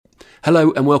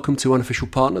Hello and welcome to Unofficial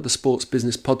Partner, the Sports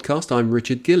Business Podcast. I'm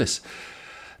Richard Gillis.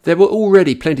 There were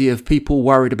already plenty of people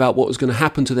worried about what was going to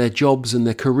happen to their jobs and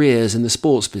their careers in the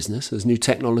sports business as new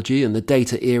technology and the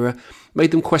data era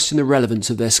made them question the relevance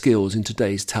of their skills in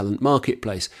today's talent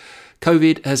marketplace.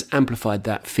 COVID has amplified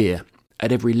that fear.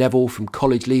 At every level, from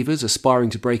college leavers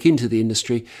aspiring to break into the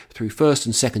industry through first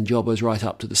and second jobbers right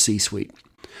up to the C-suite.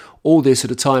 All this at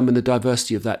a time when the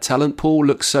diversity of that talent pool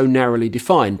looks so narrowly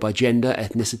defined by gender,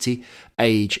 ethnicity,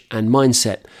 age and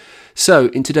mindset. So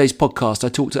in today's podcast, I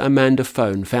talked to Amanda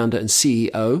Fone, founder and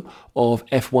CEO of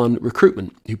F1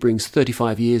 Recruitment, who brings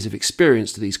 35 years of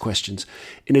experience to these questions.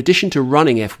 In addition to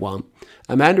running F1,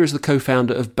 Amanda is the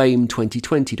co-founder of BAME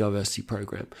 2020 Diversity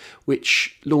Programme,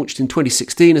 which launched in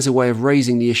 2016 as a way of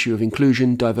raising the issue of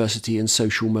inclusion, diversity and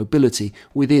social mobility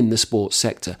within the sports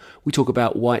sector. We talk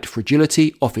about white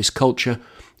fragility, office culture,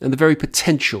 and the very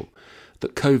potential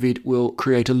that COVID will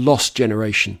create a lost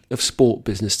generation of sport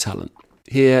business talent.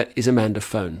 Here is Amanda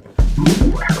Fone.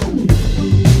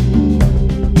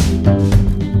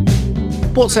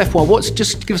 What's F1?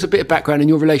 Just give us a bit of background in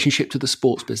your relationship to the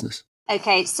sports business.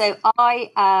 Okay, so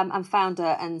I am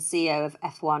founder and CEO of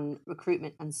F1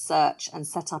 Recruitment and Search, and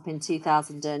set up in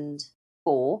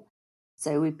 2004.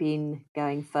 So we've been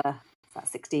going for about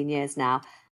 16 years now.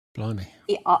 Blimey.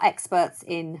 We are experts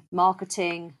in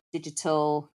marketing,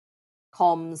 digital,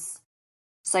 comms,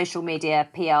 social media,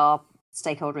 PR,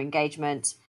 stakeholder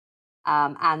engagement,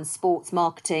 and sports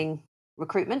marketing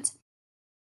recruitment.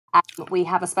 We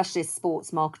have a specialist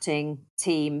sports marketing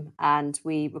team, and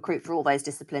we recruit for all those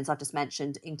disciplines I've just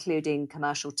mentioned, including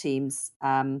commercial teams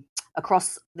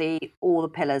across all the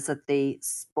pillars of the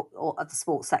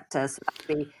sports sector. So that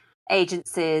would be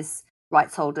agencies,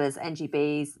 rights holders,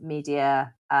 NGBs,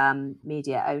 media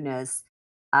owners,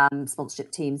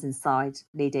 sponsorship teams inside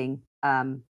leading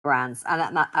brands.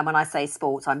 And when I say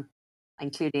sports, I'm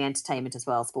including entertainment as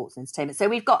well, sports and entertainment. So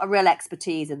we've got a real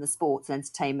expertise in the sports and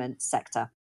entertainment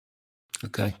sector.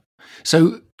 Okay.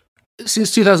 So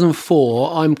since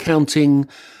 2004, I'm counting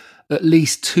at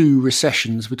least 2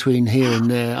 recessions between here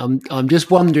and there. I'm just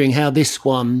wondering how this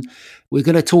one, we're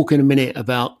going to talk in a minute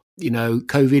about,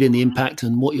 COVID and the impact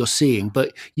and what you're seeing,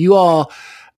 but you are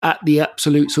at the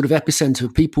absolute sort of epicenter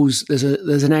of people's, there's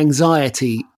an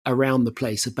anxiety around the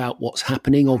place about what's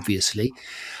happening, obviously.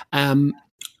 And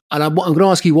I'm going to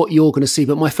ask you what you're going to see.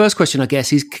 But my first question, I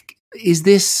guess, is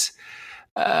this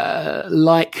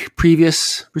like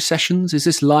previous recessions? Is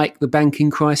this like the banking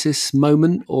crisis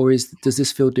moment, or does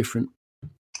this feel different?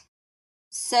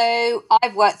 So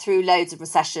I've worked through loads of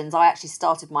recessions. I actually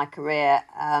started my career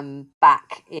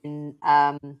back in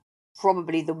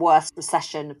probably the worst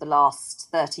recession of the last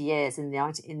 30 years in the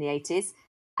 80s.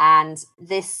 And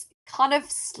this kind of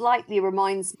slightly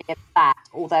reminds me of that,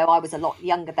 although I was a lot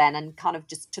younger then and kind of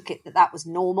just took it that was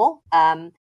normal.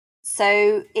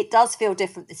 So it does feel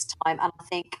different this time. And I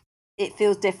think it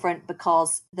feels different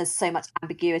because there's so much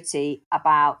ambiguity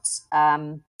about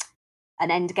an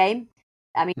end game.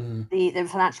 I mean, the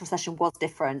financial recession was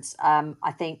different.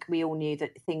 I think we all knew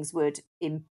that things would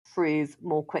improve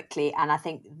more quickly. And I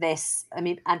think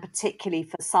and particularly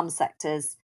for some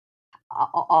sectors,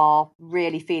 are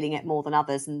really feeling it more than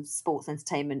others. And sports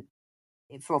entertainment,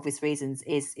 for obvious reasons,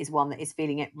 is one that is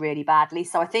feeling it really badly.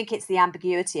 So I think it's the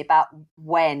ambiguity about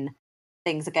when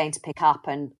things are going to pick up.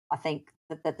 And I think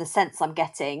that the sense I'm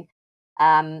getting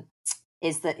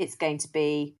is that it's going to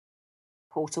be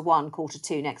Q1,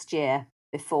 Q2 next year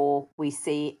before we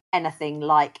see anything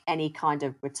like any kind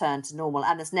of return to normal.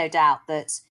 And there's no doubt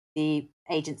that the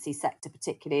agency sector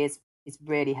particularly is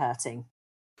really hurting.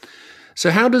 So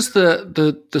how does how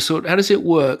does it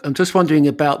work? I'm just wondering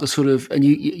about the sort of, and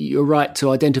you're right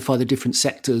to identify the different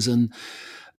sectors, and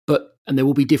there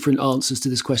will be different answers to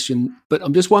this question. But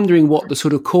I'm just wondering what the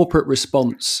sort of corporate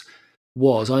response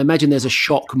was. I imagine there's a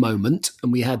shock moment,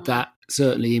 and we had that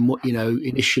certainly in what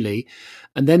initially,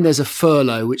 and then there's a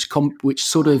furlough, which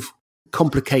sort of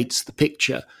complicates the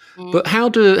picture. But how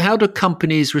do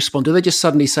companies respond? Do they just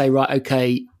suddenly say, right,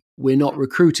 okay, we're not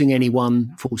recruiting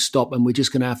anyone, full stop, and we're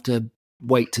just going to have to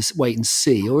wait and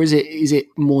see, or is it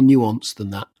more nuanced than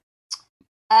that?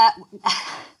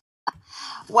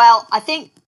 Well, I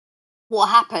think what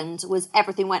happened was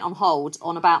everything went on hold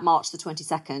on about March the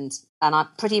 22nd, and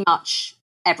pretty much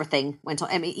everything went on.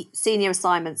 I mean, senior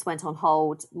assignments went on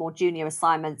hold, more junior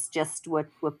assignments just were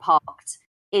parked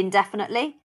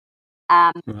indefinitely.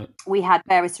 Right. We had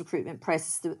various recruitment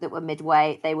processes that were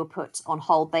midway. They were put on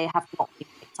hold. They have not been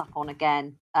picked up on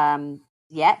again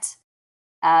yet.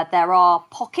 There are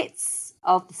pockets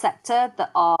of the sector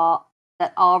that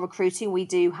are recruiting. We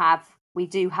do have we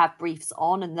do have briefs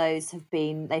on, and those have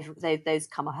been those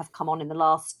have come on in the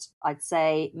last, I'd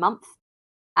say, month,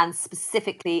 and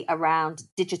specifically around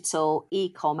digital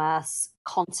e-commerce,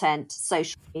 content,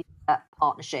 social media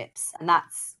partnerships, and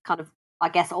that's kind of, I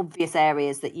guess, obvious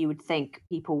areas that you would think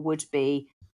people would be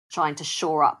trying to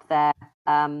shore up their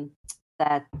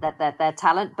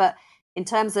talent. But in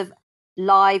terms of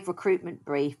live recruitment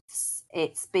briefs,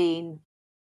 it's been,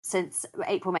 since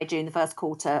April, May, June, the first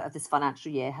quarter of this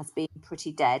financial year has been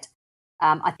pretty dead.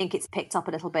 I think it's picked up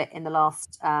a little bit in the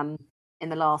last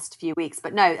few weeks,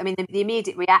 but no, I mean, the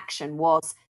immediate reaction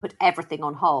was put everything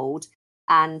on hold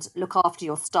and look after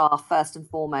your staff first and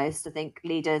foremost. I think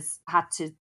leaders had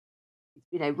to,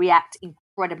 react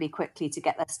incredibly quickly to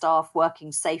get their staff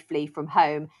working safely from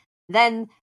home. Then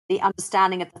the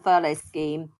understanding of the furlough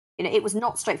scheme, it was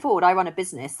not straightforward. I run a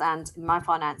business, and my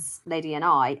finance lady and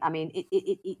I mean,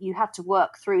 you had to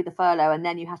work through the furlough, and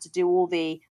then you had to do all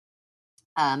the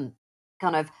kind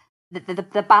of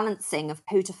the balancing of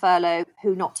who to furlough,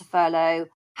 who not to furlough,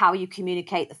 how you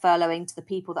communicate the furloughing to the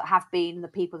people that have been and the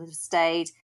people that have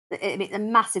stayed. I mean, a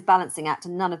massive balancing act,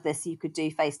 and none of this you could do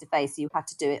face to face. You had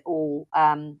to do it all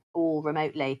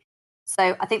remotely.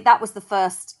 So I think that was the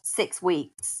first 6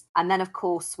 weeks. And then, of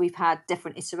course, we've had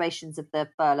different iterations of the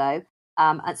furlough.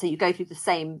 And so you go through the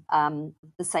same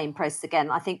process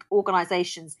again. I think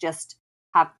organisations just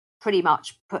have pretty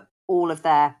much put all of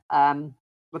their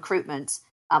recruitment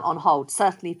on hold,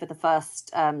 certainly for the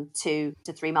first 2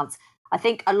 to 3 months. I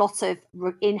think a lot of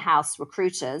in-house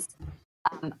recruiters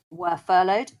were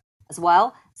furloughed as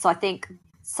well. So I think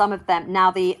some of them,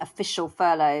 now the official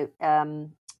furlough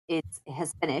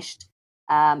has finished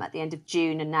at the end of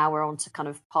June, and now we're on to kind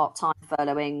of part-time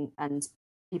furloughing and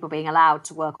people being allowed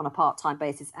to work on a part-time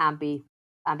basis and be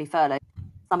furloughed.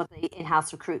 Some of the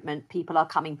in-house recruitment people are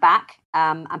coming back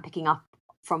and picking up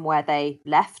from where they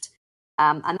left,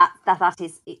 and that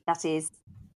is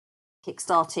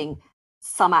kickstarting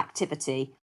some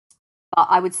activity. But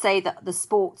I would say that the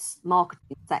sports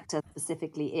marketing sector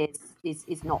specifically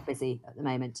is not busy at the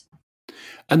moment.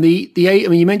 And I mean,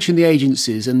 you mentioned the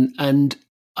agencies, and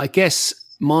I guess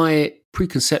my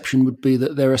preconception would be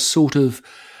that they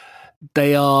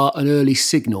are an early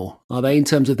signal. Are they, in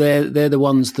terms of they're the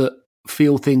ones that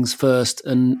feel things first?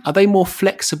 And are they more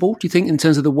flexible, do you think, in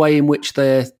terms of the way in which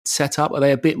they're set up? Are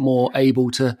they a bit more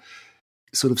able to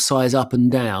sort of size up and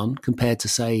down compared to,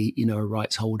 say, a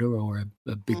rights holder or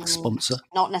a big sponsor?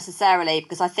 Not necessarily,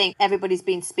 because I think everybody's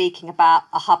been speaking about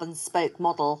a hub and spoke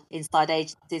model inside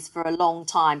agencies for a long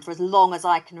time, for as long as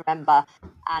I can remember.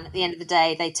 And at the end of the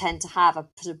day, they tend to have a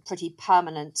pretty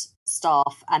permanent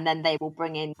staff, and then they will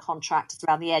bring in contractors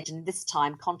around the edge. And this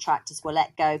time, contractors were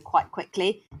let go quite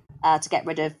quickly to get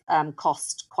rid of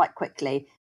cost quite quickly.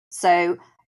 So,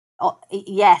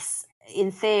 yes,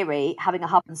 in theory, having a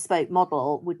hub and spoke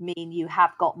model would mean you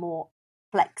have got more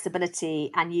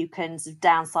flexibility and you can sort of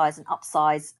downsize and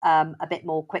upsize a bit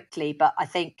more quickly. But I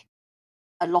think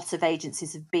a lot of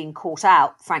agencies have been caught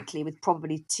out, frankly, with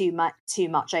probably too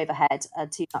much overhead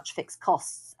and too much fixed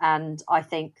costs. And I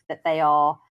think that they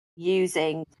are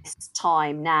using this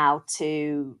time now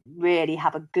to really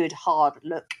have a good hard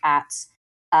look at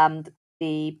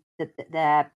the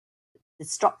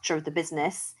structure of the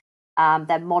business,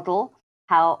 their model,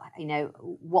 how,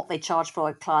 what they charge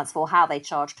for clients, for how they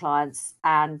charge clients.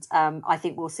 And I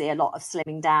think we'll see a lot of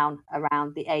slimming down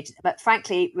around the agent. But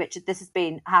frankly, Richard, this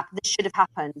should have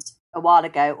happened a while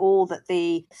ago. All that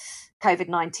the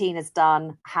COVID-19 has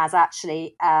done has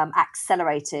actually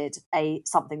accelerated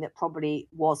something that probably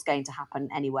was going to happen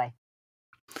anyway.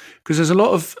 Because there's a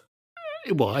lot of,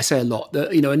 well, I say a lot,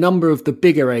 a number of the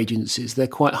bigger agencies, they're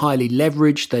quite highly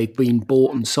leveraged. They've been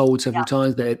bought and sold several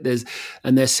times.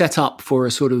 They're set up for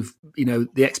a sort of,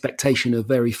 the expectation of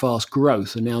very fast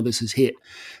growth. And now this has hit.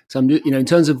 So, in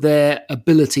terms of their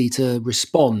ability to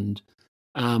respond,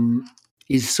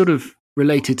 is sort of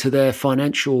related to their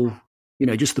financial,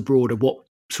 just the broader what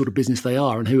sort of business they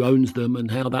are and who owns them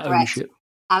and how that ownership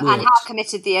works. And how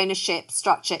committed the ownership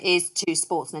structure is to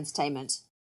sports and entertainment.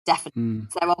 Definitely.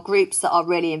 There are groups that are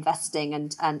really investing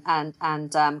and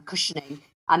cushioning,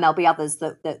 and there'll be others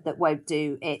that won't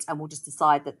do it and will just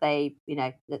decide that they,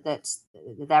 that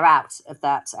they're out of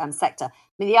that sector. I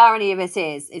mean, the irony of it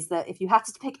is that if you had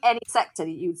to pick any sector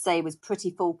that you would say was pretty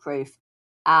foolproof,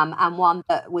 and one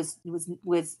that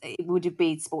it would have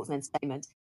been sports and entertainment.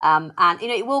 And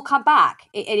it will come back.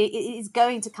 It is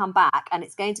going to come back, and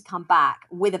it's going to come back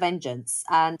with a vengeance.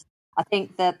 And I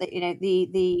think that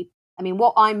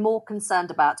what I'm more concerned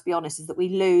about, to be honest, is that we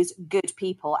lose good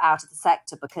people out of the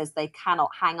sector because they cannot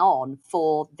hang on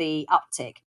for the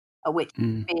uptick. which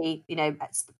would be,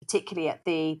 particularly at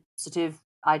the sort of,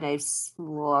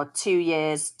 2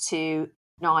 years to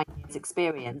 9 years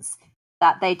experience,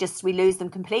 that we lose them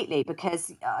completely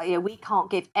because we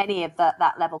can't give any of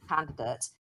that level candidate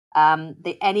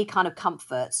any kind of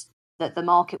comfort that the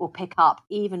market will pick up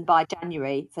even by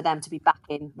January for them to be back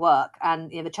in work.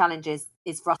 And the challenge is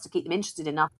for us to keep them interested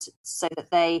enough so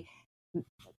that they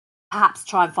perhaps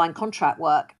try and find contract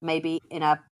work, maybe in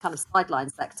a kind of sideline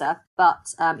sector,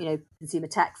 but consumer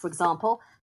tech, for example,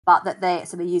 but that they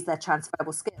sort of use their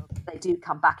transferable skills. They do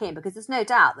come back in, because there's no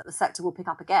doubt that the sector will pick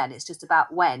up again. It's just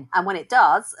about when. And when it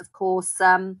does, of course,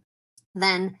 then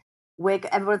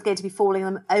everyone's going to be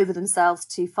falling over themselves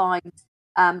to find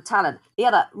talent. The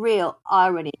other real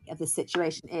irony of the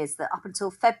situation is that up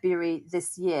until February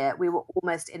this year, we were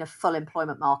almost in a full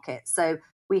employment market. So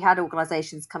we had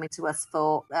organisations coming to us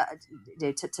for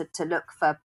to look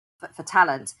for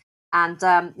talent, and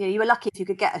you were lucky if you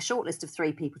could get a shortlist of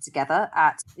 3 people together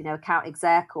at account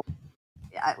exec or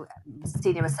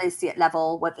senior associate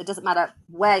level. It doesn't matter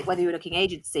whether you're looking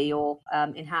agency or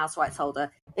in-house rights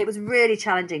holder. It was really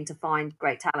challenging to find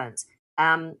great talent.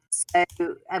 And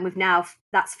we've now,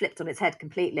 that's flipped on its head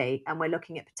completely, and we're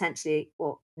looking at potentially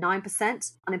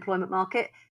 9% unemployment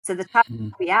market. So the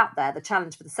challenge will be out there. The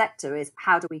challenge for the sector is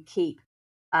how do we keep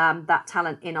that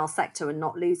talent in our sector and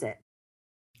not lose it?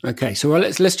 Okay, so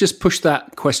let's just push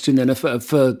that question then a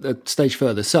stage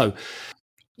further. So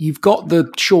you've got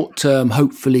the short-term,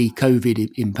 hopefully,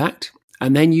 COVID impact,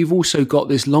 and then you've also got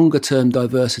this longer-term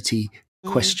diversity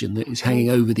question that is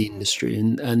hanging over the industry,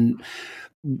 and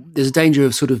there's a danger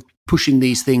of sort of pushing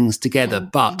these things together.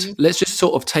 But let's just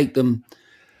sort of take them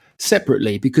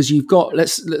separately, because you've got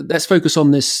let's focus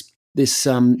on this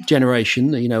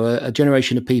generation. A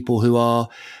generation of people who are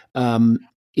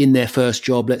in their first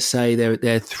job. Let's say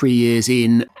they're 3 years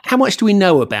in. How much do we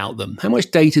know about them? How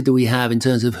much data do we have in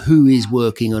terms of who is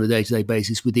working on a day-to-day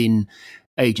basis within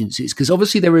agencies? Because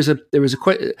obviously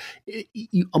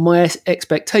my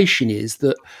expectation is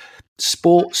that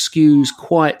sport skews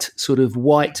quite sort of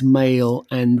white male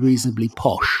and reasonably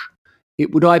posh.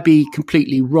 Would I be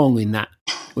completely wrong in that?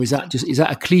 Or is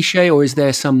that a cliche, or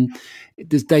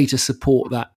does data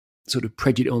support that sort of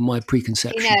prejudice or my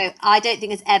preconception? I don't think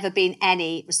there's ever been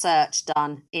any research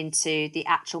done into the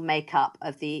actual makeup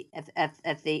of the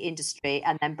industry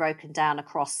and then broken down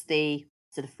across the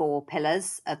sort of 4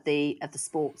 pillars of the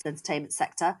sports entertainment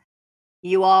sector.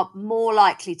 You are more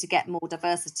likely to get more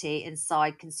diversity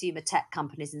inside consumer tech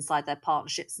companies, inside their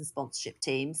partnerships and sponsorship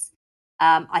teams.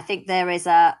 I think there is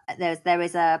a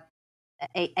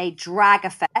drag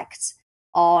effect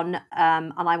on,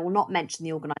 and I will not mention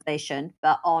the organisation,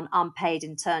 but on unpaid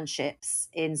internships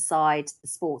inside the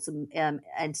sports and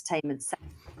entertainment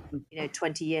sector,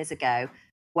 20 years ago,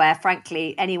 where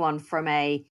frankly anyone from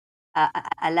a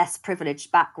less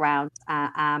privileged background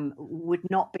would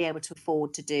not be able to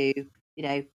afford to do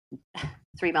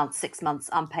 3 months, 6 months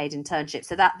unpaid internship.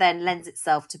 So that then lends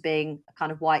itself to being a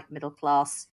kind of white middle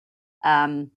class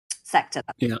sector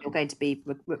that you're going to be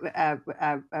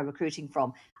recruiting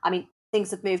from. I mean, things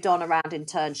have moved on around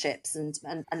internships,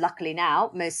 and luckily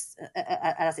now, most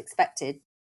as expected,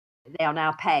 they are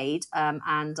now paid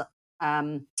and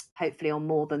hopefully on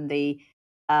more than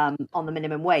on the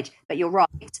minimum wage. But you're right,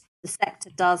 the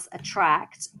sector does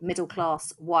attract middle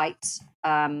class white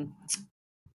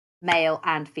male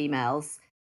and females.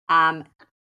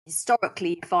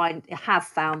 Historically, you have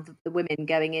found that the women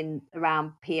going in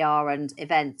around PR and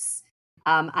events,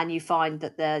 and you find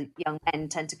that the young men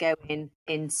tend to go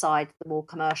inside the more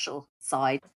commercial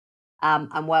side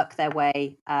and work their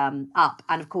way up.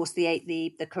 And of course,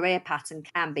 the career pattern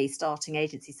can be starting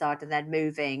agency side and then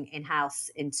moving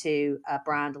in-house into a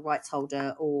brand or rights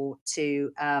holder or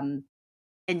to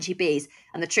NGBs.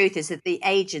 And the truth is that the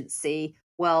agency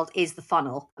world is the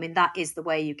funnel. I mean, that is the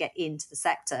way you get into the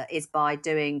sector, is by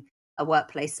doing a work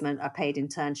placement, a paid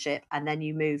internship, and then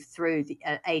you move through the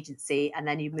agency, and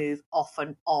then you move off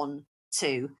and on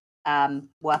to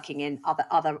working in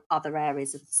other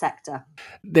areas of the sector.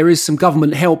 There is some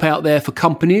government help out there for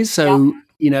companies. So,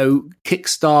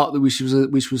 Kickstart, which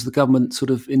was the government sort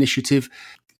of initiative,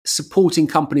 supporting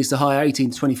companies to hire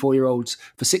 18 to 24-year-olds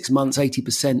for 6 months,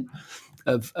 80%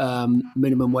 of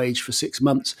minimum wage for 6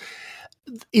 months.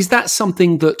 Is that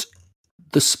something that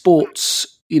the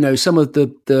sports, some of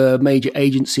the major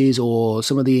agencies or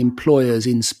some of the employers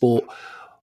in sport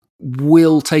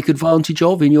will take advantage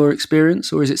of, in your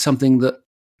experience, or is it something that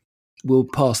will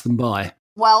pass them by?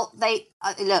 Well, they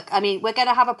look. I mean, we're going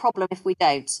to have a problem if we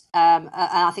don't. And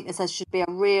I think this should be a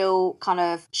real kind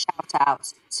of shout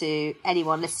out to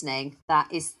anyone listening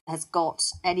that has got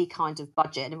any kind of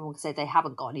budget. And everyone can say they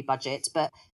haven't got any budget, but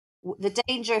the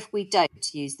danger if we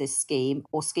don't use this scheme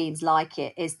or schemes like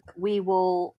it is that we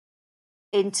will,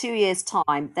 in 2 years'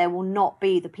 time, there will not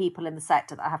be the people in the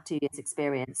sector that have 2 years'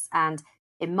 experience. And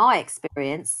in my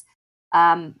experience,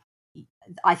 I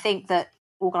think that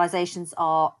organisations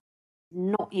are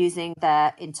not using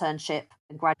their internship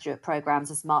and graduate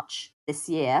programs as much this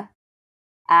year.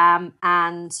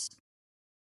 And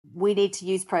we need to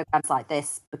use programs like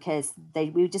this because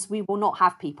we will not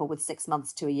have people with 6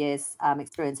 months to a year's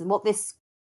experience. And what this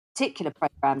particular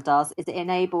program does is it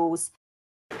enables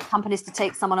companies to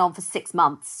take someone on for 6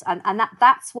 months, and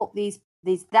that's what these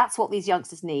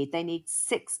youngsters need. They need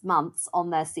 6 months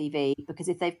on their CV, because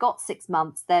if they've got 6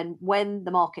 months, then when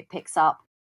the market picks up,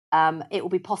 it will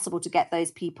be possible to get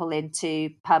those people into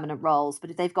permanent roles.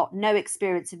 But if they've got no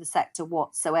experience in the sector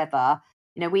whatsoever,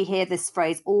 we hear this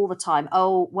phrase all the time.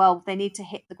 Oh, well, they need to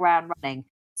hit the ground running.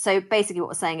 So basically what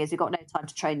we're saying is we've got no time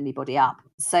to train anybody up.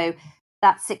 So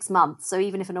that's 6 months. So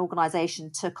even if an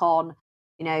organisation took on,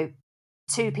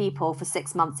 2 people for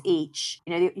 6 months each,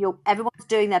 everyone's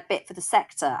doing their bit for the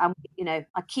sector. And,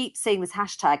 I keep seeing this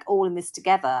hashtag all in this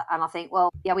together. And I think, well,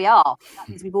 yeah, we are. That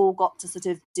means we've all got to sort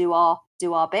of do our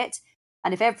bit.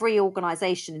 And if every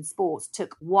organisation in sports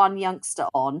took one youngster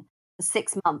on for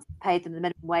 6 months, paid them the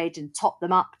minimum wage and topped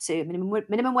them up to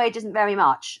minimum wage isn't very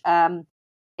much.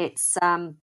 It's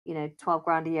 12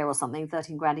 grand a year or something,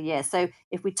 13 grand a year. So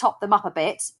if we top them up a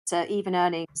bit to even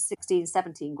earning 16,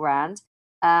 17 grand,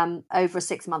 over a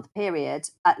 6 month period,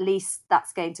 at least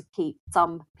that's going to keep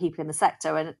some people in the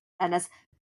sector. And as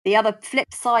the other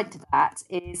flip side to that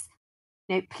is,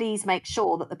 please make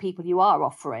sure that the people you are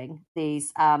offering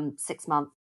these 6 month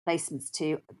placements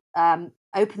to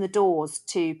open the doors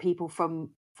to people from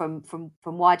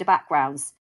wider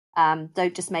backgrounds.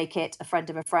 Don't just make it a friend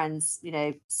of a friend's,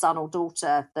 son or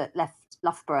daughter that left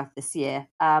Loughborough this year,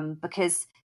 because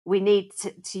we need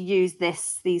to use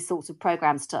these sorts of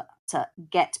programs to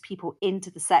get people into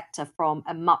the sector from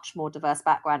a much more diverse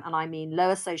background. And I mean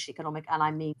lower socioeconomic, and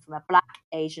I mean from a Black,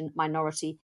 Asian,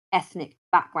 minority, ethnic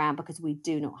background, because we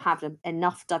do not have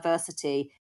enough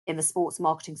diversity in the sports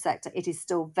marketing sector. It is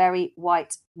still very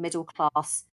white, middle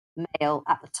class, male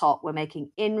at the top. We're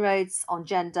making inroads on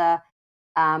gender.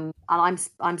 And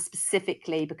I'm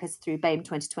specifically, because through BAME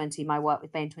 2020, my work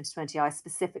with BAME 2020, I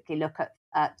specifically look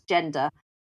at gender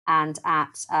and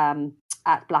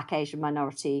at Black, Asian,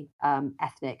 minority,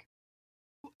 ethnic.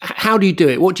 How do you do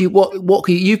it? What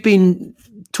you've been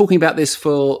talking about this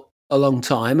for a long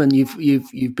time, and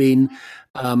you've been,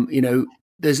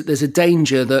 there's a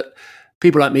danger that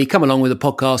people like me come along with a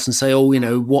podcast and say,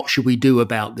 oh, what should we do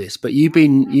about this? But you've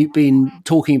been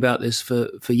talking about this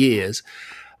for years.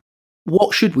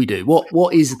 What should we do?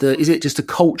 What is it just a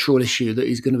cultural issue that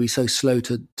is going to be so slow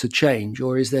to change,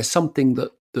 or is there something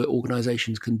that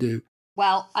organisations can do?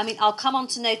 Well, I mean, I'll come on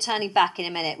to No Turning Back in a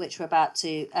minute, which we're about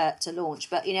to launch.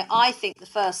 But, I think the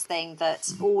first thing that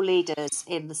all leaders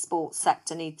in the sports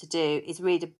sector need to do is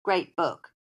read a great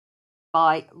book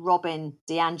by Robin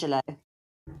DiAngelo,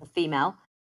 a female.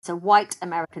 It's a white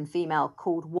American female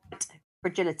called White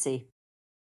Fragility.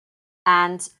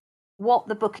 And what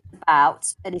the book is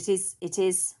about, and it is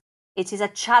a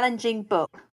challenging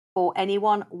book for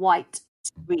anyone white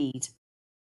to read.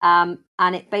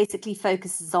 And it basically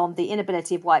focuses on the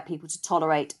inability of white people to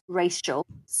tolerate racial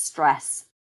stress,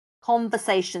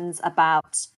 conversations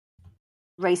about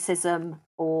racism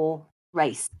or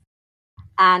race.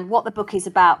 And what the book is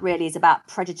about really is about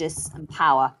prejudice and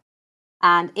power.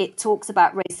 And it talks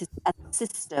about racism as a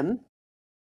system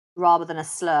rather than a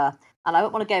slur. And I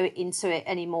don't want to go into it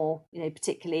anymore,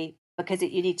 particularly because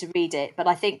you need to read it. But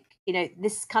I think,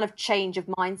 this kind of change of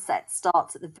mindset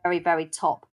starts at the very, very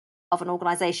top of an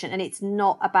organisation. And it's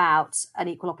not about an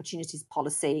equal opportunities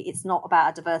policy. It's not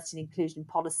about a diversity and inclusion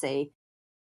policy.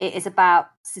 It is about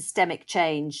systemic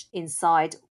change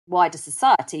inside wider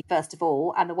society, first of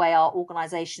all, and the way our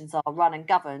organisations are run and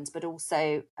governed, but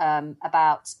also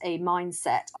about a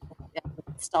mindset.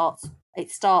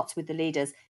 It starts with the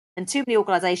leaders. And too many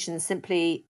organisations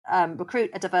simply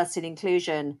recruit a diversity and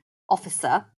inclusion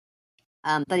officer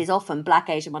that is often Black,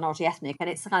 Asian, minority, ethnic, and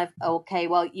it's kind of, okay,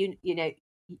 well,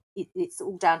 it's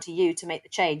all down to you to make the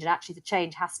change. And actually the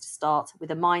change has to start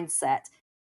with a mindset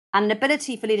and an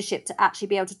ability for leadership to actually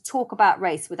be able to talk about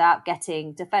race without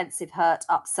getting defensive, hurt,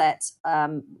 upset,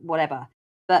 whatever.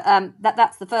 But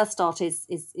that's the first start is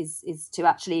to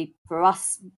actually, for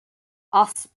us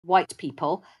white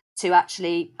people, to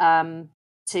actually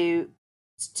to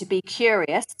to be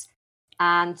curious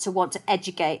and to want to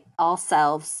educate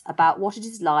ourselves about what it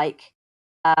is like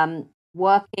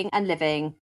working and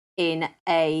living in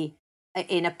a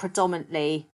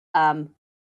predominantly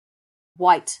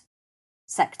white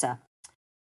sector.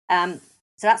 So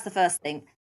that's the first thing.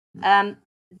 The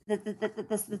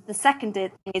second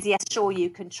thing is, yes, sure, you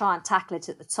can try and tackle it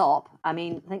at the top. I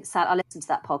mean, I think I listened to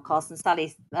that podcast, and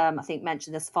Sally, I think,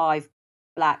 mentioned there's 5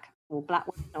 black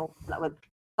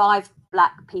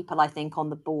people, I think, on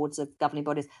the boards of governing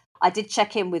bodies. I did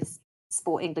check in with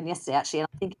Sport England yesterday, actually, and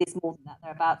I think it is more than that.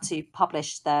 They're about to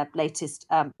publish their latest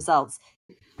results.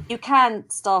 You can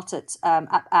start at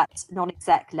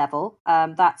non-exec level.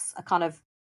 That's a kind of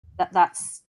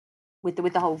that's with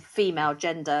the whole female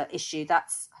gender issue.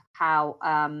 That's how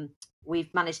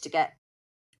we've managed to get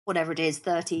whatever it is,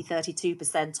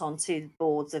 32% onto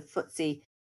boards of FTSE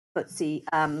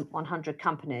 100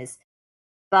 companies.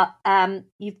 But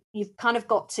you've kind of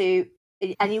got to,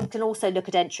 and you can also look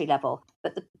at entry level.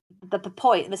 But the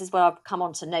point, and this is where I've come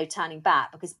on to no turning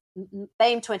back, because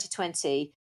BAME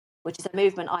 2020, which is a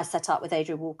movement I set up with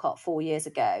Adrian Walcott 4 years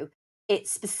ago,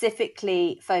 it's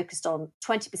specifically focused on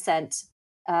 20%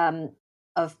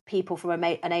 of people from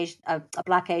a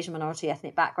Black, Asian, minority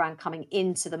ethnic background coming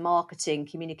into the marketing,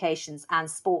 communications and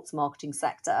sports marketing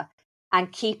sector,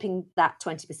 and keeping that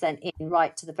 20% in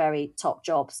right to the very top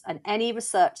jobs. And any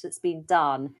research that's been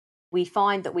done, we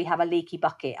find that we have a leaky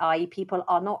bucket, i.e. people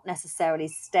are not necessarily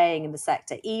staying in the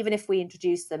sector, even if we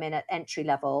introduce them in at entry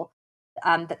level,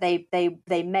 that they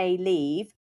may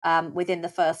leave within the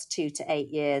first 2 to 8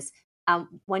 years.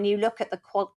 When you look at the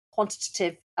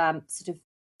quantitative sort of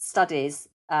studies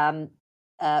or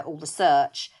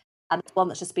research, and the one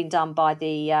that's just been done by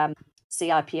the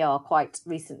CIPR quite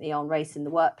recently on race in the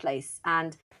workplace,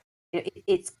 and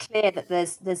it's clear that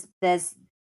there's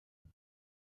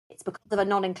it's because of a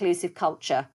non-inclusive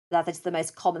culture that is the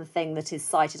most common thing that is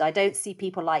cited. I don't see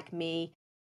people like me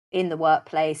in the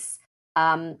workplace.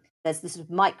 There's this sort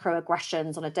of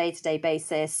microaggressions on a day-to-day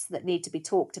basis that need to be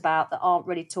talked about that aren't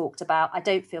really talked about. I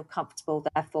don't feel comfortable,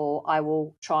 therefore I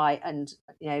will try and,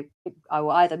 I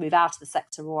will either move out of the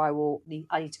sector or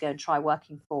I need to go and try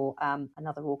working for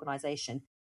another organisation.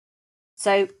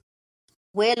 So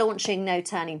we're launching No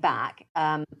Turning Back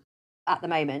at the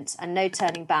moment, and No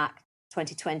Turning Back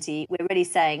 2020, we're really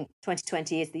saying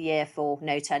 2020 is the year for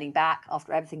no turning back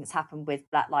after everything that's happened with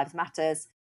Black Lives Matters.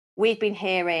 We've been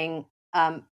hearing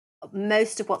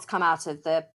most of what's come out of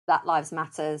the Black Lives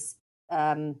Matters, sort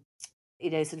of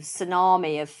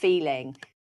tsunami of feeling.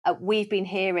 We've been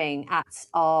hearing at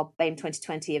our BAME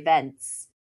 2020 events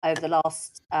over the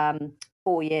last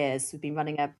 4 years. We've been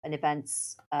running an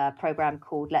events program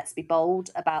called Let's Be Bold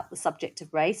about the subject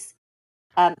of race.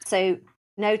 So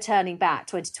No Turning Back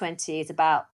 2020 is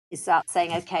about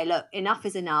saying, okay, look, enough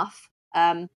is enough.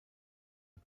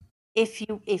 If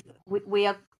we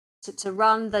are to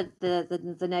run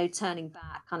the No Turning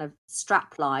Back kind of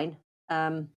strap line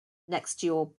next to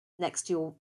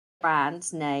your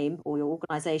brand name or your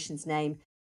organization's name,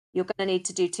 you're going to need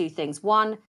to do 2 things.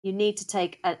 One, you need to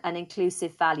take an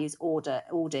inclusive values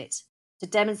audit to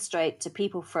demonstrate to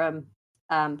people from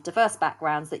diverse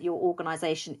backgrounds that your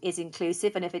organization is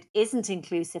inclusive, and if it isn't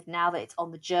inclusive now, that it's on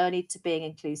the journey to being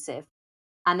inclusive.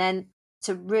 And then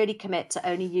to really commit to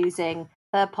only using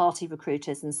third-party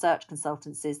recruiters and search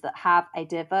consultancies that have a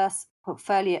diverse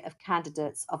portfolio of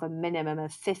candidates of a minimum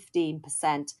of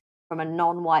 15% from a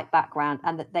non-white background,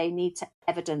 and that they need to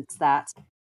evidence that.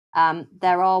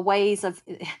 There are ways of,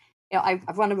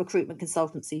 I've run a recruitment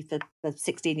consultancy for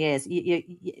 16 years.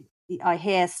 I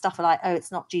hear stuff like, oh,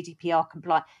 it's not GDPR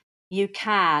compliant. You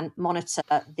can monitor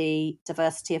the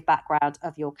diversity of background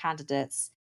of your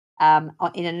candidates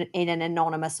in an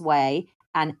anonymous way,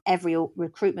 and every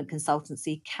recruitment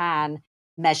consultancy can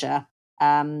measure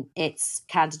its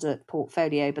candidate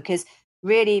portfolio, because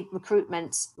really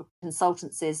recruitment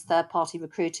consultancies, third-party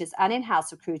recruiters and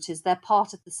in-house recruiters, they're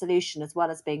part of the solution as well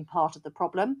as being part of the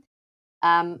problem.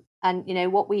 And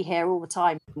what we hear all the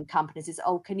time from companies is,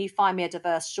 oh, can you find me a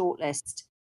diverse shortlist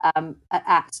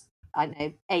at I don't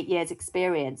know 8 years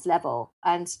experience level?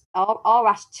 And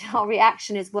our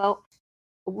reaction is, well,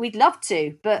 we'd love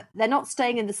to, but they're not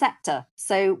staying in the sector.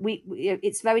 So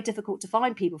it's very difficult to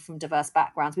find people from diverse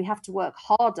backgrounds. We have to work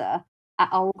harder at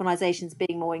our organisations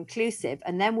being more inclusive,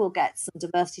 and then we'll get some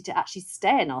diversity to actually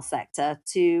stay in our sector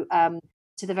to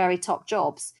the very top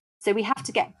jobs. So we have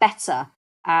to get better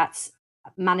at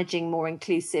managing more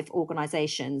inclusive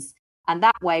organisations, and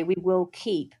that way we will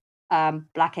keep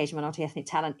Black, Asian, minority ethnic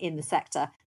talent in the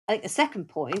sector. I think the second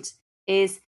point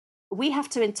is we have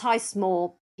to entice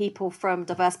more people from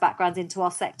diverse backgrounds into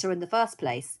our sector in the first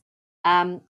place.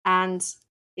 And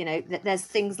there's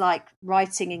things like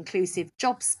writing inclusive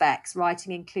job specs,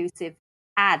 writing inclusive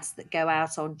ads that go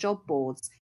out on job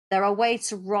boards. There's a way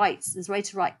to write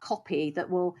copy that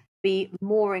will be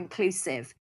more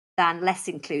inclusive than less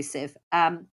inclusive,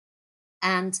 and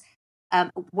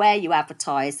where you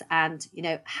advertise, and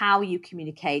how you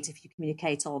communicate. If you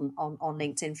communicate on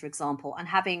LinkedIn, for example, and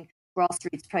having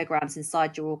grassroots programs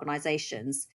inside your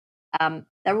organizations. There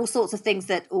are all sorts of things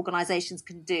that organizations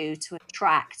can do to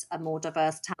attract a more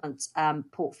diverse talent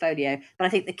portfolio. But I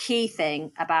think the key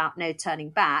thing about No Turning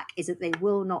Back is that they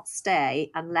will not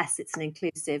stay unless it's an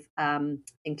inclusive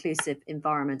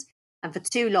environment. And for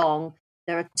too long,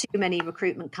 there are too many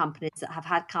recruitment companies that have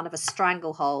had kind of a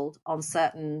stranglehold on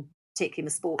certain, particularly in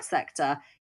the sports sector,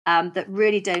 that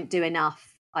really don't do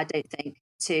enough, I don't think,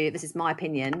 this is my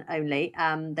opinion only,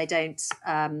 they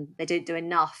don't do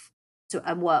enough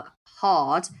and work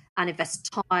hard and invest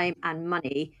time and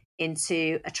money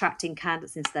into attracting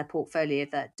candidates into their portfolio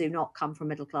that do not come from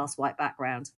middle class white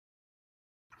background.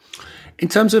 In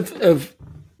terms of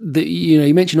the,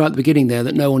 you mentioned right at the beginning there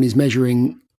that no one is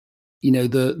measuring,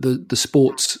 the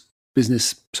sports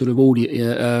business sort of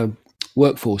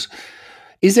workforce.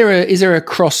 Is there a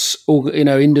cross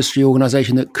industry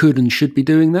organisation that could and should be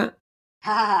doing that?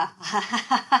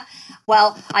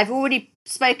 Well, I've already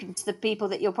spoken to the people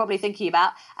that you're probably thinking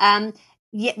about.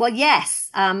 Yes.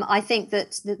 I think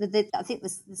that the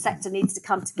sector needs to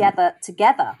come together,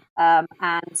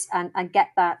 and get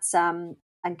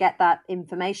that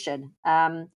information.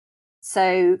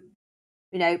 So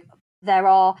there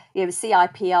are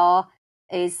CIPR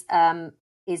is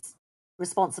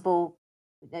responsible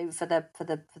for the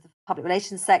public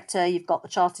relations sector. You've got the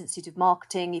Chartered Institute of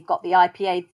Marketing. You've got the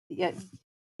IPA.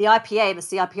 The IPA and the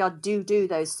CIPR do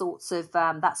those sorts of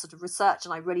that sort of research,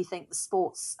 and I really think the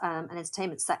sports and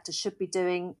entertainment sector should be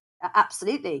doing that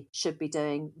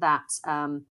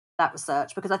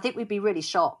research, because I think we'd be really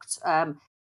shocked. The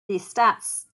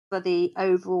stats for the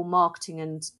overall marketing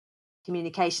and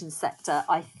communications sector,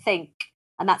 I think,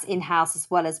 and that's in-house as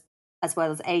well as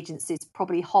agencies,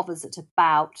 probably hovers at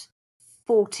about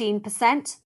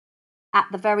 14% at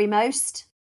the very most.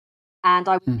 And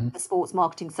I would think the sports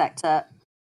marketing sector,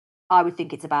 I would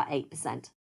think it's about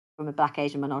 8% from a Black,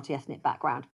 Asian, minority ethnic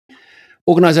background.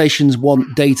 Organisations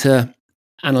want data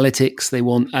analytics, they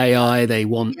want AI, they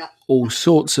want all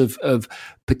sorts of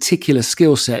particular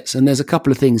skill sets. And there's a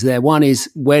couple of things there. One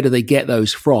is, where do they get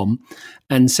those from?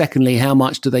 And secondly, how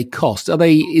much do they cost? I'm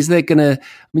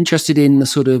interested in the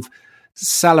sort of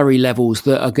salary levels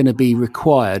that are going to be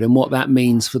required and what that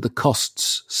means for the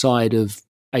costs side of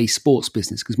a sports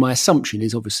business. Because my assumption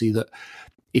is obviously that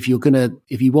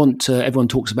everyone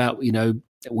talks about,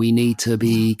 we need to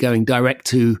be going direct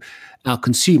to our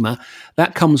consumer.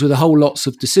 That comes with a whole lots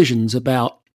of decisions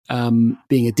about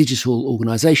being a digital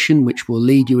organization, which will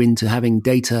lead you into having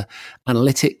data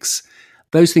analytics.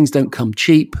 Those things don't come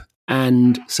cheap.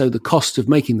 And so the cost of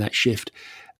making that shift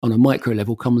on a micro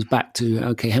level comes back to,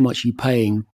 okay, how much are you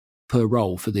paying per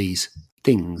role for these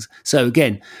things? So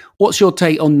again, what's your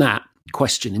take on that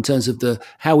question in terms of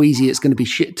how easy it's going to be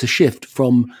to shift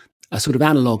from a sort of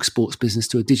analog sports business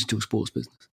to a digital sports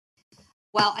business?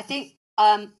 Well, I think,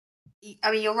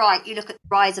 you're right. You look at the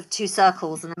rise of Two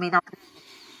Circles, and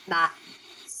Matt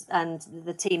and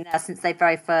the team there, since they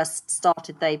very first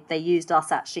started, they used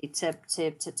us actually to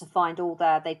find all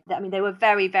they were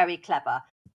very, very clever.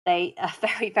 They are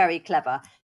very, very clever.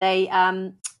 They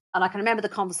and I can remember the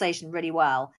conversation really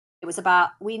well. It was about,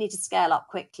 we need to scale up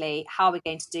quickly. How are we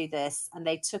going to do this? And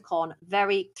they took on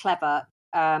very clever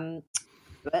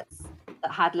that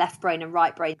had left brain and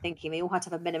right brain thinking. They all had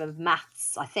to have a minimum of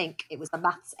maths. I think it was a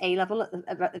maths A level at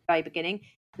the very beginning.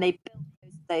 And they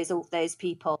built those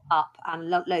people up, and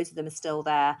loads of them are still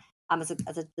there.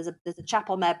 There's a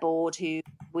chap on their board who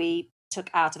we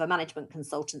took out of a management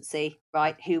consultancy,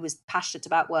 right, who was passionate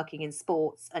about working in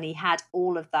sports, and he had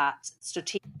all of that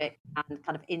strategic and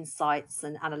kind of insights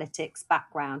and analytics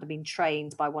background and been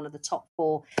trained by one of the top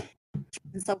 4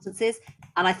 consultancies.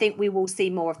 And I think we will see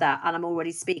more of that. And I'm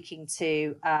already speaking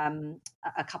to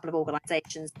a couple of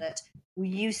organizations that we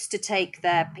used to take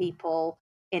their people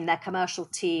in their commercial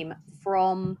team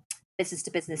from business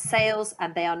to business sales,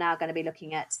 and they are now going to be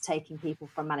looking at taking people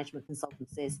from management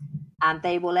consultancies, and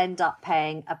they will end up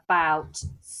paying about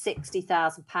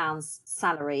 £60,000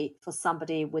 salary for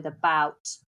somebody with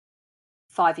about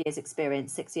 5 years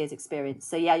experience, 6 years experience.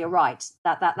 So yeah, you're right.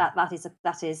 That's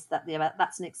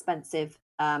an expensive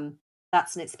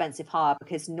hire,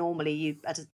 because normally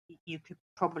you could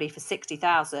probably, for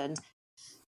 60,000,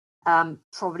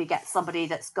 probably get somebody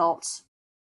that's got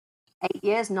 8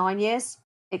 years, 9 years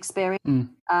experience.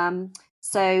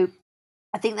 So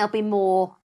I think there'll be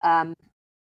more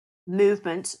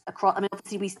movement across. I mean,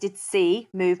 obviously we did see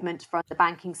movement from the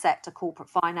banking sector, corporate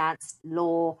finance,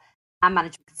 law and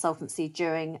management consultancy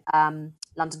during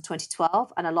London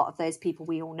 2012. And a lot of those people,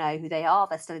 we all know who they are.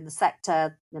 They're still in the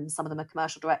sector. And some of them are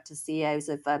commercial directors, CEOs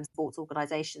of sports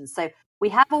organisations. So we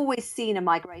have always seen a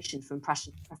migration from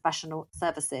professional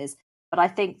services. But I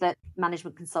think that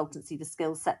management consultancy, the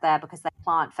skill set there, because they're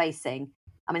client facing.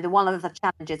 I mean, one of the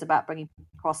challenges about bringing people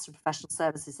across from professional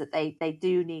services that they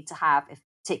do need to have,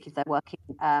 particularly if they're working,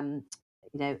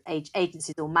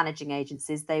 agencies or managing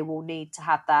agencies, they will need to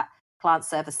have that client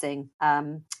servicing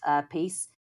piece.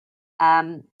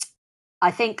 I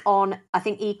think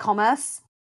e-commerce.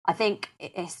 I think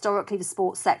historically the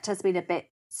sports sector has been a bit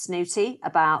snooty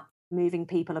about moving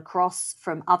people across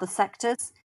from other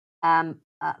sectors. And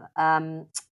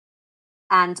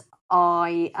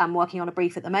I am working on a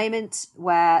brief at the moment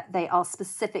where they are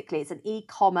specifically, it's an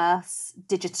e-commerce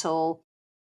digital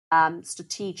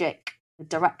strategic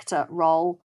director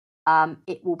role.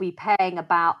 It will be paying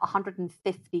about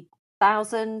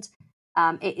 150,000.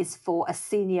 It is for a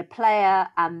senior player,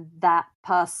 and that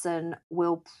person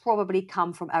will probably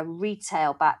come from a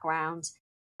retail background,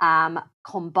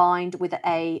 combined with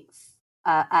a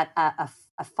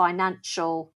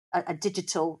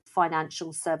digital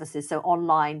financial services, so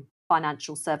online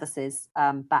financial services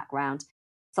background.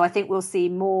 So I think we'll see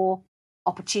more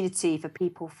opportunity for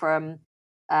people from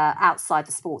outside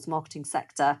the sports marketing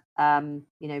sector,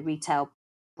 retail,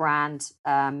 brand,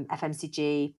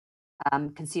 FMCG,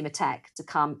 consumer tech, to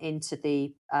come into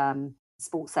the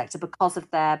sports sector because of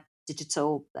their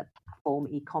digital platform,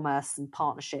 e-commerce and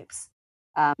partnerships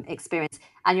experience.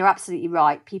 And you're absolutely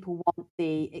right. People want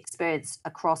the experience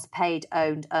across paid,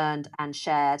 owned, earned and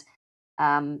shared.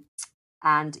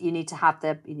 And you need to have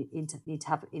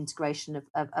integration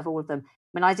of all of them.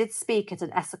 I mean, I did speak at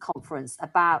an ESSA conference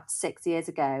about 6 years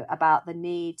ago about the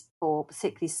need for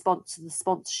particularly the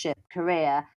sponsorship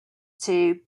career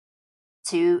to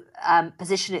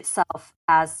position itself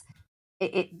as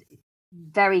it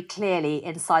very clearly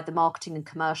inside the marketing and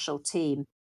commercial team,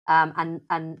 and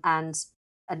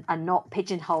not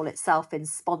pigeonhole itself in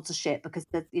sponsorship, because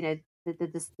the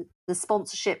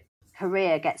sponsorship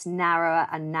career gets narrower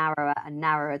and narrower and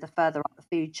narrower the further up the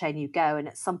food chain you go, and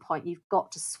at some point you've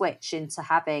got to switch into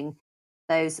having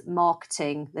those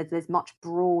marketing, there's much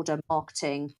broader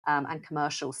marketing and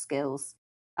commercial skills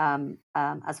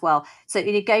as well. So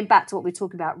going back to what we were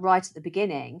talking about right at the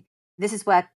beginning, this is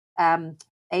where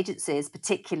agencies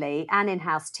particularly and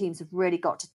in-house teams have really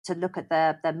got to look at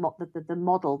the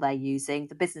model they're using,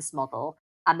 the business model,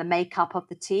 and the makeup of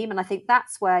the team. And I think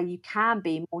that's where you can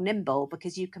be more nimble,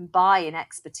 because you can buy in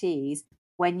expertise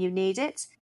when you need it.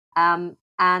 And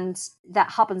that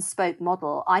hub and spoke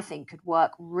model, I think, could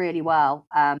work really well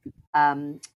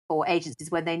for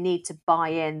agencies when they need to buy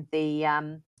in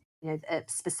the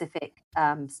specific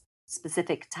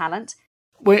talent.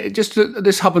 Well, just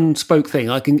this hub and spoke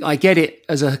thing, I get it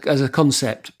as a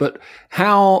concept, but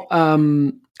how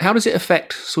does it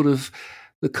affect sort of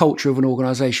the culture of an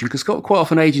organisation? Because quite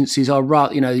often agencies are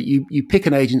right. You pick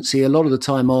an agency a lot of the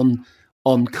time on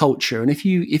culture, and if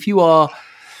you are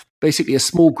basically a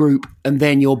small group and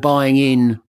then you're buying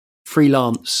in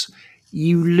freelance,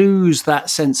 you lose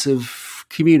that sense of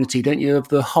community, don't you, of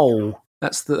the whole?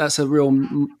 That's a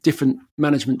real different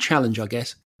management challenge, I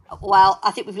guess. Well,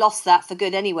 I think we've lost that for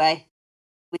good anyway.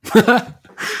 We've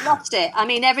lost it. I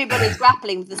mean, everybody's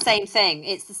grappling with the same thing.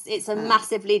 It's a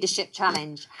massive leadership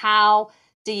challenge. How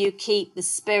do you keep the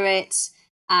spirit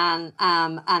and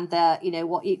the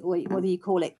whether you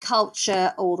call it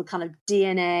culture or the kind of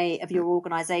DNA of your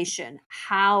organisation?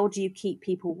 How do you keep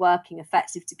people working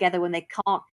effectively together when they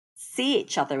can't see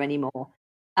each other anymore?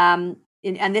 And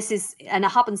a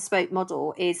hub and spoke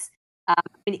model is.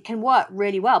 It can work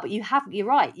really well, but you're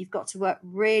right. You've got to work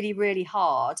really, really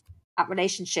hard at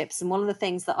relationships. And one of the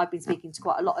things that I've been speaking to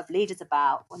quite a lot of leaders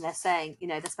about when they're saying,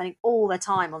 they're spending all their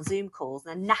time on Zoom calls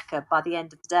and they're knackered by the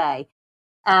end of the day,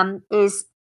 is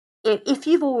if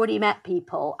you've already met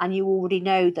people and you already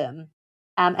know them,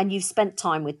 and you've spent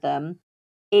time with them,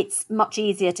 it's much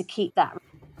easier to keep that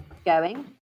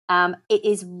going. It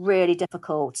is really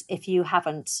difficult if you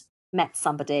haven't met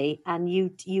somebody and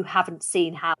you haven't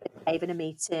seen how they behave in a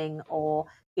meeting, or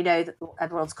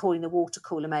everyone's calling the water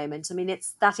cooler moment. I mean,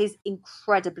 that is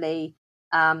incredibly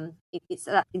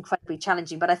incredibly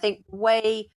challenging. But I think the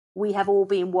way we have all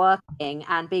been working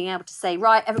and being able to say,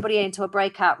 right, everybody into a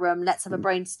breakout room, let's have a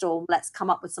brainstorm, let's come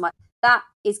up with that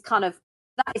is kind of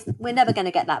we're never going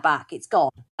to get that back. It's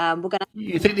gone. We're going to.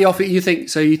 You think the office? You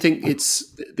think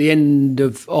it's the end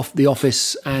of the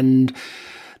office, and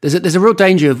there's a real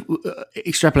danger of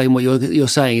extrapolating what you're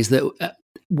saying is that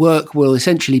work will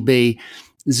essentially be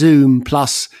Zoom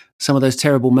plus some of those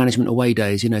terrible management away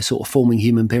days. Sort of forming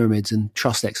human pyramids and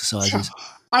trust exercises.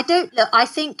 I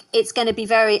think it's going to be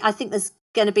I think there's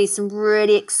going to be some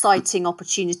really exciting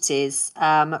opportunities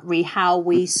how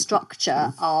we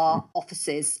structure our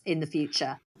offices in the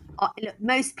future. Look,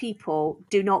 most people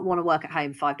do not want to work at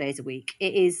home 5 days a week.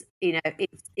 It is,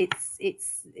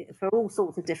 it's for all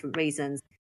sorts of different reasons.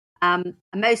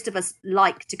 Most of us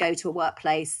like to go to a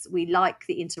workplace. We like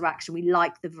the interaction. We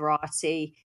like the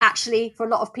variety. Actually, for a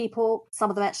lot of people, some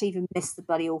of them actually even miss the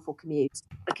bloody awful commute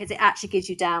because it actually gives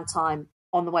you downtime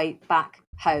on the way back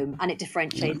home, and it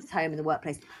differentiates home and the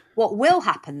workplace. What will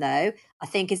happen, though, I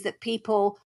think, is that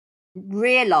people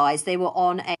realise they were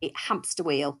on a hamster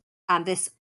wheel, and this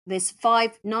 9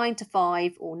 to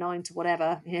 5 or 9 to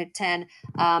whatever, 10,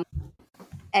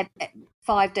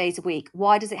 5 days a week.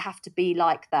 Why does it have to be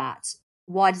like that?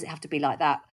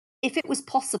 If it was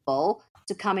possible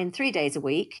to come in 3 days a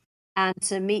week and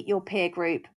to meet your peer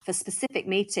group for specific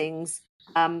meetings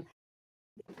 2 or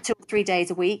 3 days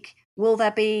a week, will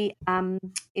there be,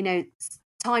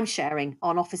 time sharing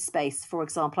on office space, for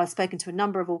example? I've spoken to a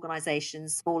number of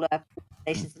organisations, smaller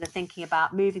organisations, that are thinking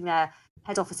about moving their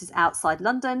head offices outside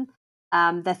London.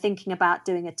 They're thinking about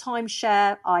doing a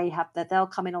timeshare. That they'll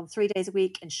come in on 3 days a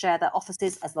week and share their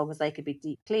offices, as long as they could be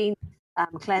deep cleaned,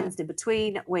 cleansed in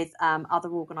between with other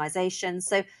organisations.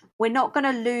 So we're not going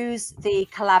to lose the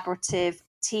collaborative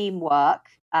teamwork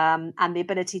and the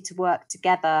ability to work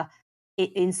together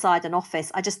inside an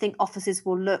office. I just think offices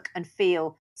will look and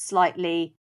feel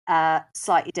slightly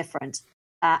different,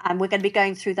 and we're going to be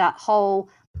going through that whole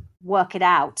work it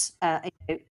out,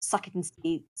 suck it and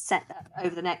see set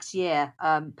over the next year,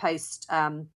 post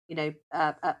COVID. There are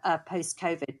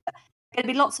going to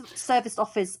be lots of serviced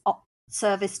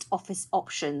office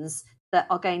options that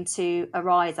are going to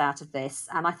arise out of this,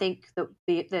 and I think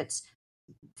that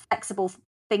flexible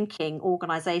thinking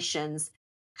organisations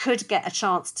could get a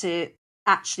chance to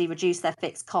actually reduce their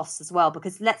fixed costs as well,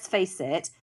 because let's face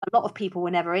it, a lot of people were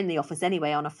never in the office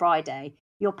anyway on a Friday.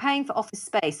 You're paying for office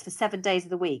space for 7 days of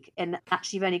the week, and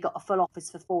actually you've only got a full office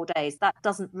for 4 days. That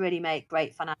doesn't really make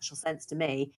great financial sense to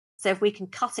me. So if we can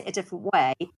cut it a different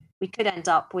way, we could end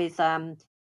up with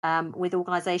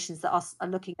organisations that are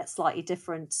looking at slightly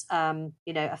different,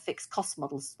 a fixed cost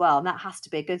models as well, and that has to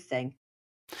be a good thing.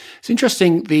 It's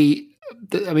interesting.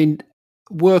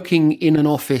 Working in an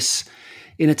office.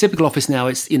 In a typical office now,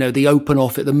 it's, the open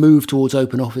office, the move towards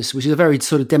open office, which is a very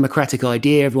sort of democratic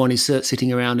idea. Everyone is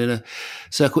sitting around in a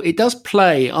circle. It does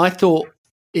play, I thought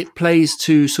it plays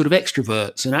to sort of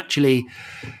extroverts, and actually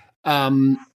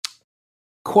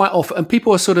quite often, and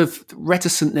people are sort of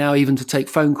reticent now even to take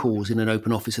phone calls in an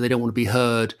open office, so they don't want to be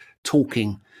heard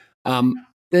talking.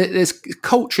 There's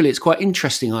culturally, it's quite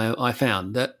interesting. I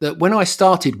found that when I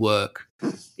started work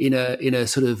in a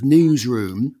sort of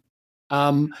newsroom,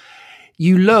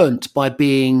 you learnt by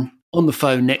being on the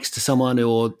phone next to someone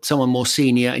or someone more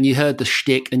senior, and you heard the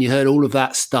shtick and you heard all of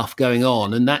that stuff going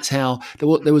on. And that's how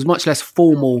there was much less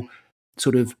formal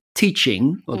sort of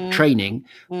teaching or training,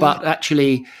 but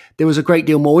actually there was a great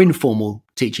deal more informal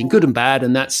teaching, good and bad.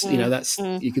 And that's,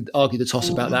 you could argue the toss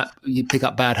about that. You pick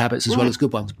up bad habits as well as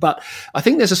good ones. But I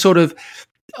think there's a sort of,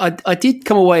 I did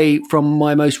come away from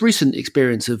my most recent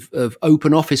experience of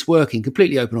open office working,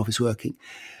 completely open office working,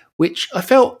 which I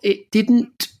felt it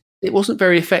wasn't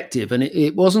very effective. And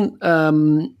it wasn't,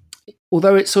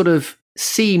 although it sort of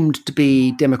seemed to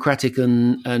be democratic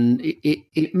and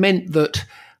it meant that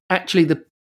actually the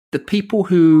people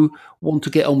who want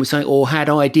to get on with something or had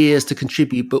ideas to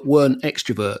contribute but weren't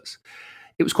extroverts,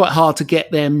 it was quite hard to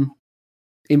get them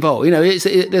involved.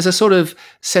 There's a sort of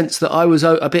sense that I was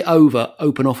a bit over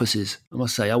open offices, I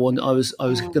must say. I was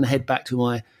going to head back to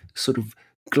my sort of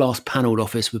glass-panelled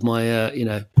office with my,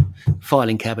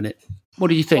 filing cabinet. What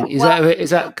do you think? Is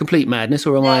that complete madness,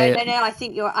 or am I? No. I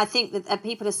think that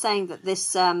people are saying that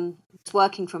this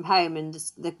working from home and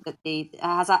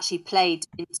has actually played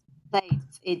into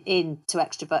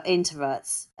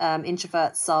introverts.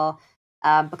 Introverts are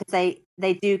because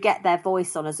they do get their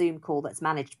voice on a Zoom call that's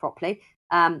managed properly.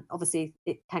 Obviously,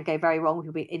 it can go very wrong.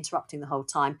 We'll be interrupting the whole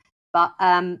time, but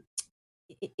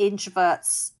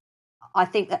introverts. I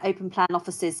think that open plan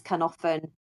offices can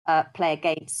often play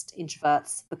against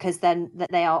introverts, because then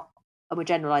that they are, and we're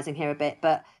generalising here a bit,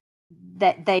 but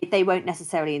they won't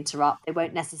necessarily interrupt. They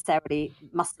won't necessarily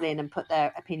muscle in and put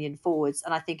their opinion forwards.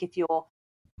 And I think if you are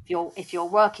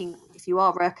working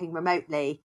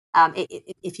remotely,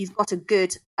 if you've got a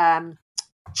good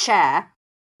chair,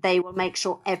 they will make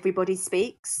sure everybody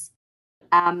speaks.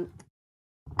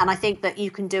 And I think that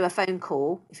you can do a phone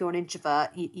call. If you're an introvert,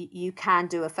 you can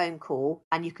do a phone call,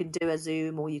 and you can do a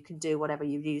Zoom, or you can do whatever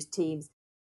you use, Teams,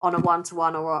 on a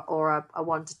 1-to-1 or a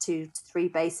 1 to 2 to 3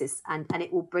 basis, and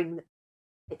it will bring.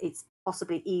 It's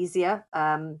possibly easier.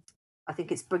 I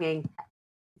think it's bringing.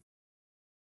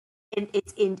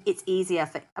 It's easier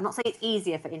for. I'm not saying it's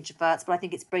easier for introverts, but I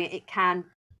think it's bringing. It can.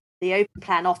 The open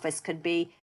plan office can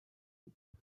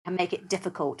make it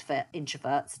difficult for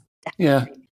introverts. Definitely. Yeah.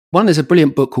 There's a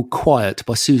brilliant book called Quiet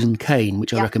by Susan Cain,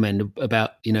 which I recommend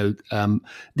about,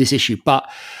 this issue. But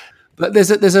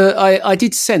I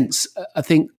did sense, I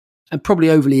think, and probably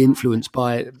overly influenced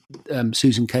by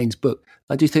Susan Cain's book.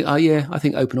 I do think, I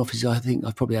think open offices, I think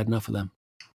I've probably had enough of them.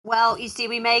 Well, you see,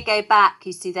 we may go back,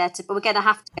 but we're going to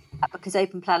have to go back because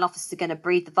open plan offices are going to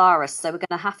breed the virus. So we're going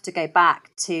to have to go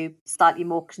back to slightly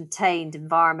more contained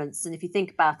environments. And if you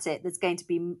think about it, there's going to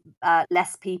be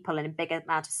less people in a bigger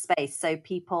amount of space. So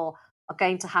people are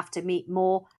going to have to meet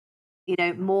more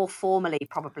formally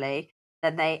probably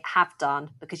than they have done,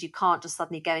 because you can't just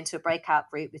suddenly go into a breakout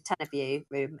group with 10 of you.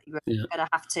 You're going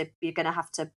to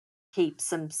have to keep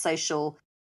some social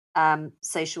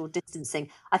distancing.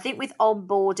 I think with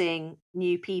onboarding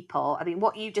new people, I mean,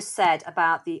 what you just said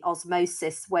about the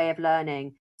osmosis way of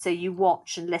learning, so you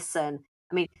watch and listen,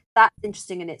 I mean, that's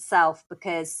interesting in itself,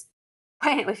 because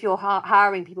if you're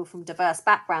hiring people from diverse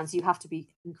backgrounds, you have to be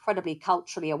incredibly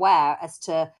culturally aware as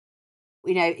to,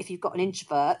 if you've got an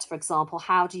introvert, for example,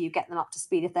 how do you get them up to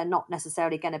speed if they're not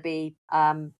necessarily going to be,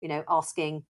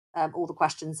 asking all the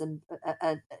questions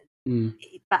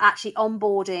but actually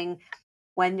onboarding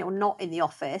when you're not in the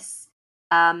office,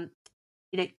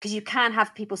 because you can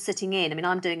have people sitting in. I mean,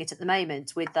 I'm doing it at the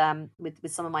moment with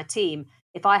some of my team.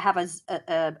 If I have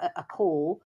a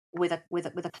call with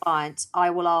a client, I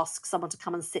will ask someone to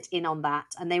come and sit in on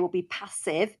that, and they will be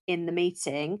passive in the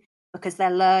meeting because they're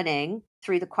learning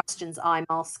through the questions I'm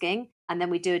asking, and then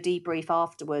we do a debrief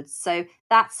afterwards. So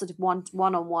that sort of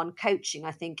one-on-one coaching,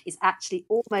 I think, is actually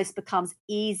almost becomes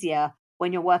easier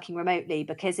when you're working remotely,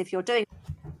 because if you're doing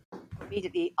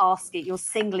immediately asking, you're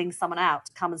singling someone out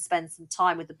to come and spend some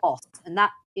time with the boss, and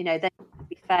that then to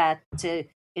be fair to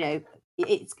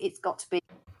it's got to be.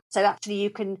 So actually, you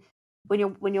can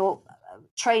when you're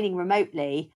training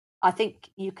remotely, I think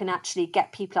you can actually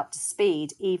get people up to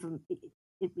speed even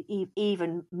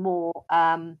more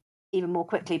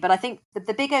quickly. But I think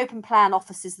the big open plan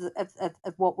offices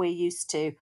of what we're used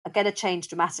to are going to change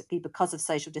dramatically because of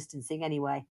social distancing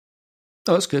anyway.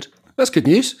 Oh, that's good. That's good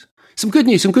news. Some good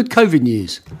news, some good COVID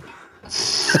news.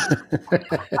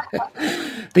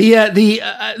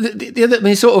 The other, I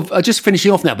mean, sort of, just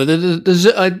finishing off now, but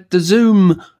the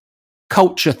Zoom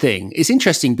culture thing is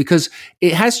interesting because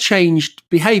it has changed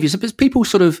behaviours. People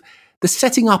sort of, the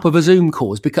setting up of a Zoom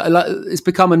call it's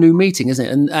become a new meeting, isn't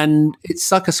it? And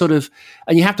it's like a sort of,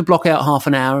 and you have to block out half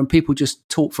an hour and people just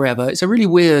talk forever. It's a really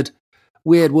weird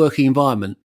working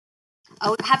environment.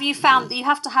 Oh, have you found that you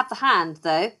have to have the hand,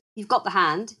 though? You've got the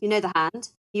hand. You know the hand.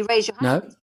 You raise your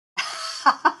hand.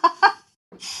 No.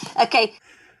 Okay.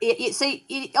 So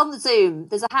on the Zoom,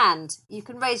 there's a hand. You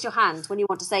can raise your hand when you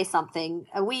want to say something.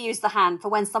 And we use the hand for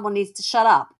when someone needs to shut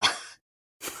up.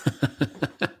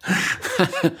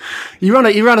 You run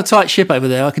a tight ship over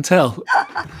there, I can tell.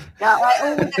 Yeah, I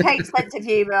always hate sense of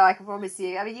humour, I can promise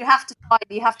you. I mean, you have to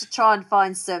try and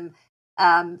find some.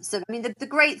 So, I mean, the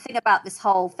great thing about this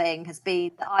whole thing has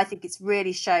been that I think it's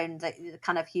really shown the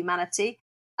kind of humanity.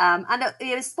 And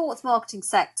the sports marketing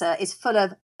sector is full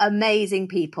of amazing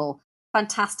people,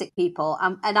 fantastic people.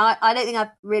 And I don't think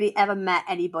I've really ever met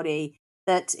anybody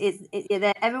that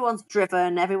everyone's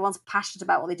driven, everyone's passionate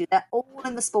about what they do. They're all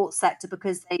in the sports sector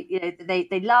because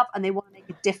they love and they want to make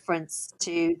a difference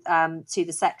to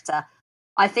the sector.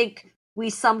 I think we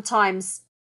sometimes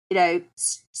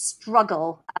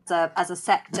struggle as a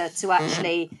sector to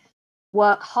actually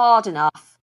work hard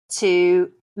enough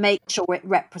to make sure it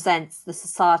represents the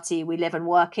society we live and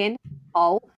work in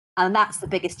whole. And that's the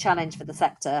biggest challenge for the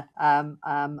sector,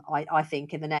 I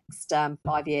think, in the next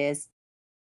 5 years.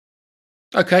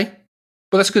 Okay,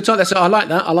 well, that's a good time. I like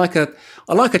that. I like a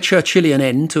Churchillian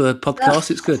end to a podcast.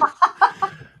 It's good.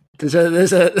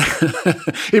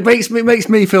 It makes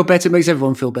me feel better. It makes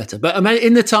everyone feel better. But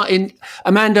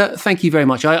Amanda, thank you very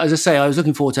much. As I say, I was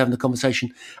looking forward to having the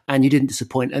conversation, and you didn't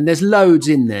disappoint. And there's loads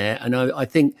in there, and I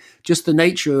think just the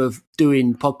nature of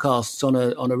doing podcasts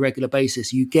on a regular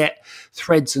basis, you get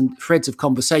threads of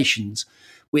conversations,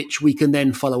 which we can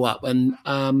then follow up. And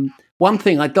one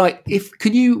thing I'd like,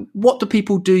 what do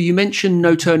people do? You mentioned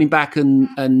no turning back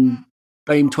and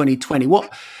BAME 2020.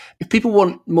 If people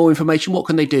want more information, what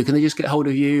can they do? Can they just get hold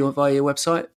of you via your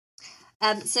website?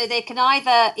 So they can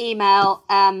either email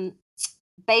BAME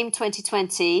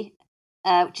 2020,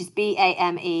 which is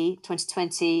BAME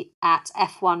 2020 at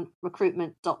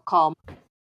f1recruitment.com,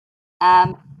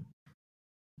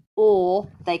 or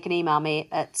they can email me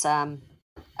at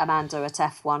Amanda at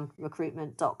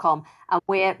f1recruitment.com. And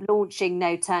we're launching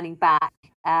No Turning Back.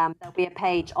 There'll be a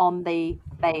page on the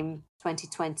BAME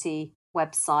 2020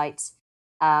 website,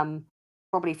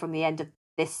 probably from the end of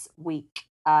this week.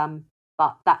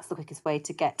 But that's the quickest way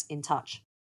to get in touch.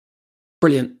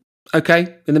 Brilliant.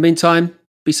 Okay. In the meantime,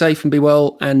 be safe and be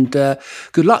well, and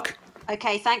good luck.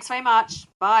 Okay. Thanks very much.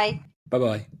 Bye.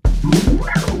 Bye-bye.